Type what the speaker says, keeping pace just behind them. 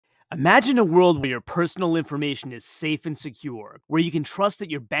Imagine a world where your personal information is safe and secure, where you can trust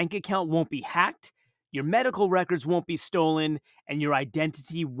that your bank account won't be hacked, your medical records won't be stolen, and your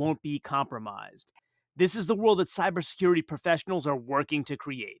identity won't be compromised. This is the world that cybersecurity professionals are working to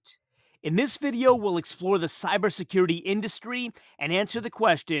create. In this video, we'll explore the cybersecurity industry and answer the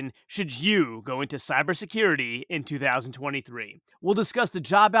question, should you go into cybersecurity in 2023? We'll discuss the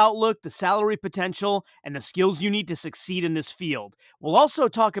job outlook, the salary potential, and the skills you need to succeed in this field. We'll also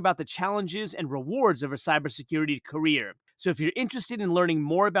talk about the challenges and rewards of a cybersecurity career. So if you're interested in learning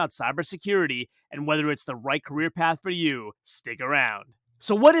more about cybersecurity and whether it's the right career path for you, stick around.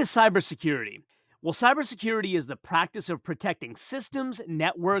 So what is cybersecurity? Well, cybersecurity is the practice of protecting systems,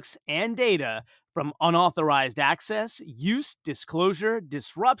 networks, and data from unauthorized access, use, disclosure,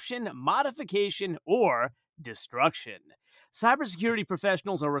 disruption, modification, or destruction. Cybersecurity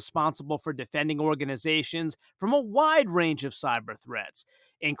professionals are responsible for defending organizations from a wide range of cyber threats,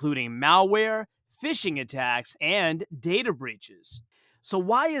 including malware, phishing attacks, and data breaches. So,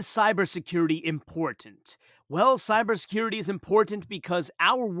 why is cybersecurity important? Well, cybersecurity is important because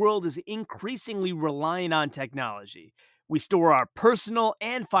our world is increasingly reliant on technology. We store our personal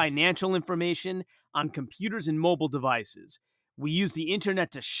and financial information on computers and mobile devices. We use the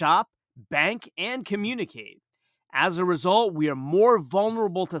internet to shop, bank, and communicate. As a result, we are more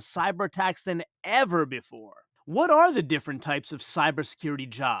vulnerable to cyber attacks than ever before. What are the different types of cybersecurity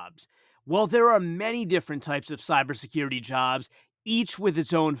jobs? Well, there are many different types of cybersecurity jobs, each with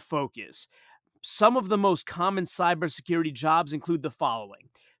its own focus. Some of the most common cybersecurity jobs include the following: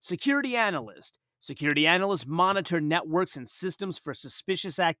 security analyst. Security analysts monitor networks and systems for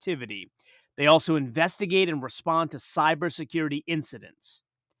suspicious activity. They also investigate and respond to cybersecurity incidents.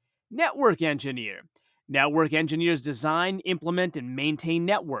 Network engineer. Network engineers design, implement, and maintain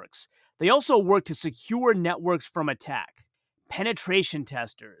networks. They also work to secure networks from attack. Penetration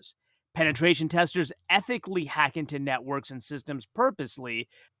testers. Penetration testers ethically hack into networks and systems purposely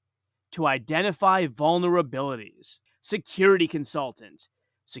to identify vulnerabilities. Security consultant.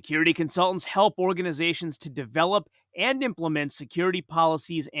 Security consultants help organizations to develop and implement security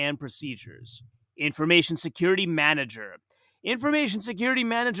policies and procedures. Information security manager. Information security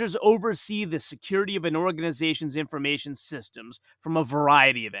managers oversee the security of an organization's information systems from a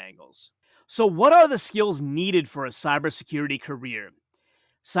variety of angles. So, what are the skills needed for a cybersecurity career?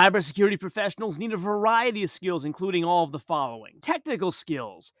 Cybersecurity professionals need a variety of skills, including all of the following: technical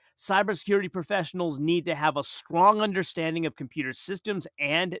skills. Cybersecurity professionals need to have a strong understanding of computer systems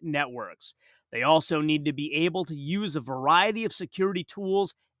and networks. They also need to be able to use a variety of security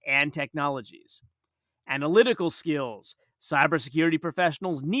tools and technologies. Analytical skills. Cybersecurity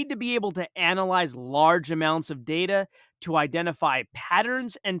professionals need to be able to analyze large amounts of data to identify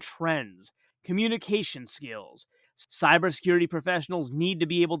patterns and trends. Communication skills. Cybersecurity professionals need to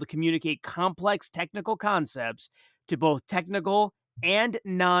be able to communicate complex technical concepts to both technical and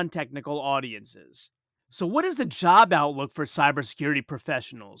non-technical audiences. So, what is the job outlook for cybersecurity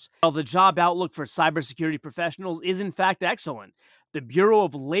professionals? Well, the job outlook for cybersecurity professionals is in fact excellent. The Bureau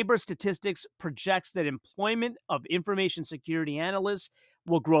of Labor Statistics projects that employment of information security analysts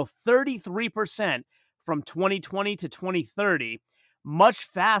will grow 33% from 2020 to 2030, much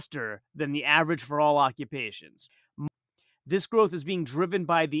faster than the average for all occupations. This growth is being driven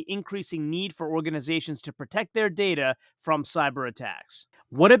by the increasing need for organizations to protect their data from cyber attacks.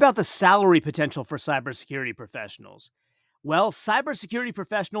 What about the salary potential for cybersecurity professionals? Well, cybersecurity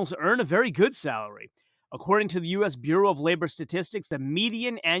professionals earn a very good salary. According to the U.S. Bureau of Labor Statistics, the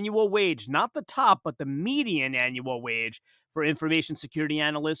median annual wage, not the top, but the median annual wage for information security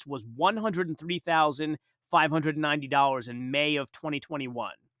analysts was $103,590 in May of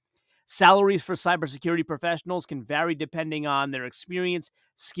 2021. Salaries for cybersecurity professionals can vary depending on their experience,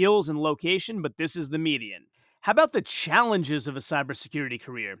 skills, and location, but this is the median. How about the challenges of a cybersecurity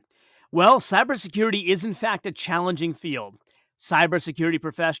career? Well, cybersecurity is in fact a challenging field. Cybersecurity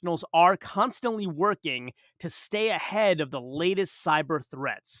professionals are constantly working to stay ahead of the latest cyber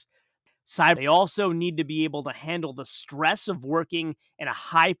threats. They also need to be able to handle the stress of working in a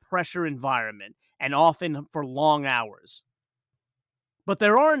high-pressure environment, and often for long hours. But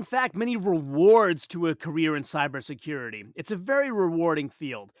there are, in fact, many rewards to a career in cybersecurity. It's a very rewarding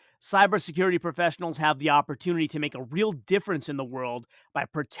field. Cybersecurity professionals have the opportunity to make a real difference in the world by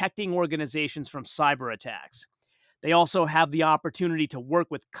protecting organizations from cyber attacks. They also have the opportunity to work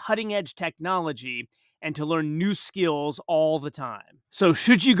with cutting-edge technology and to learn new skills all the time. So,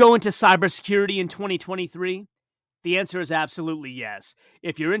 should you go into cybersecurity in 2023? The answer is absolutely yes.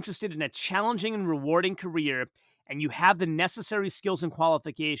 If you're interested in a challenging and rewarding career, and you have the necessary skills and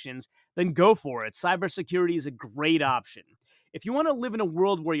qualifications, then go for it. Cybersecurity is a great option. If you want to live in a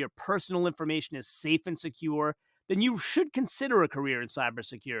world where your personal information is safe and secure, then you should consider a career in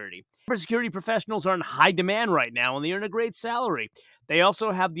cybersecurity. Cybersecurity professionals are in high demand right now and they earn a great salary. They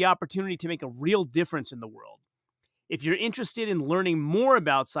also have the opportunity to make a real difference in the world. If you're interested in learning more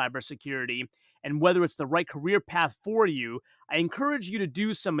about cybersecurity and whether it's the right career path for you, I encourage you to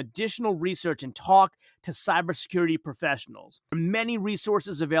do some additional research and talk to cybersecurity professionals. There are many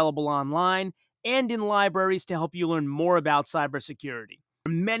resources available online and in libraries to help you learn more about cybersecurity.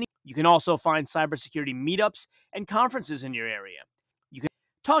 You can also find cybersecurity meetups and conferences in your area.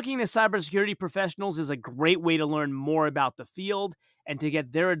 Talking to cybersecurity professionals is a great way to learn more about the field and to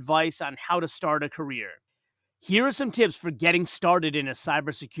get their advice on how to start a career. Here are some tips for getting started in a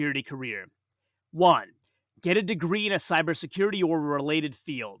cybersecurity career. 1. Get a degree in a cybersecurity or related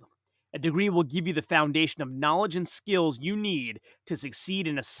field. A degree will give you the foundation of knowledge and skills you need to succeed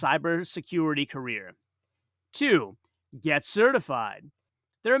in a cybersecurity career. 2. Get certified.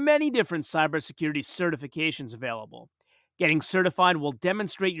 There are many different cybersecurity certifications available. Getting certified will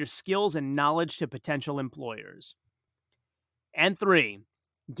demonstrate your skills and knowledge to potential employers. And 3.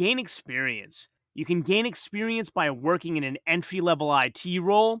 Gain experience. You can gain experience by working in an entry-level IT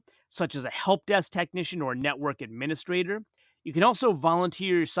role, such as a help desk technician or network administrator. You can also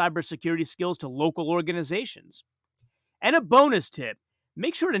volunteer your cybersecurity skills to local organizations. And a bonus tip,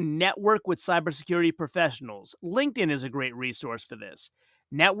 make sure to network with cybersecurity professionals. LinkedIn is a great resource for this.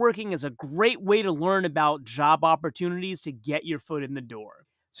 Networking is a great way to learn about job opportunities to get your foot in the door.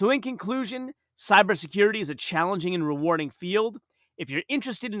 So in conclusion, cybersecurity is a challenging and rewarding field. If you're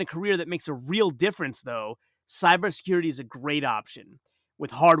interested in a career that makes a real difference, though, cybersecurity is a great option.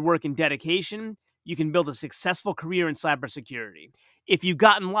 With hard work and dedication, you can build a successful career in cybersecurity. If you've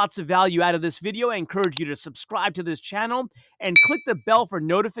gotten lots of value out of this video, I encourage you to subscribe to this channel and click the bell for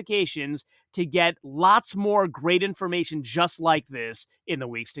notifications to get lots more great information just like this in the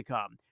weeks to come.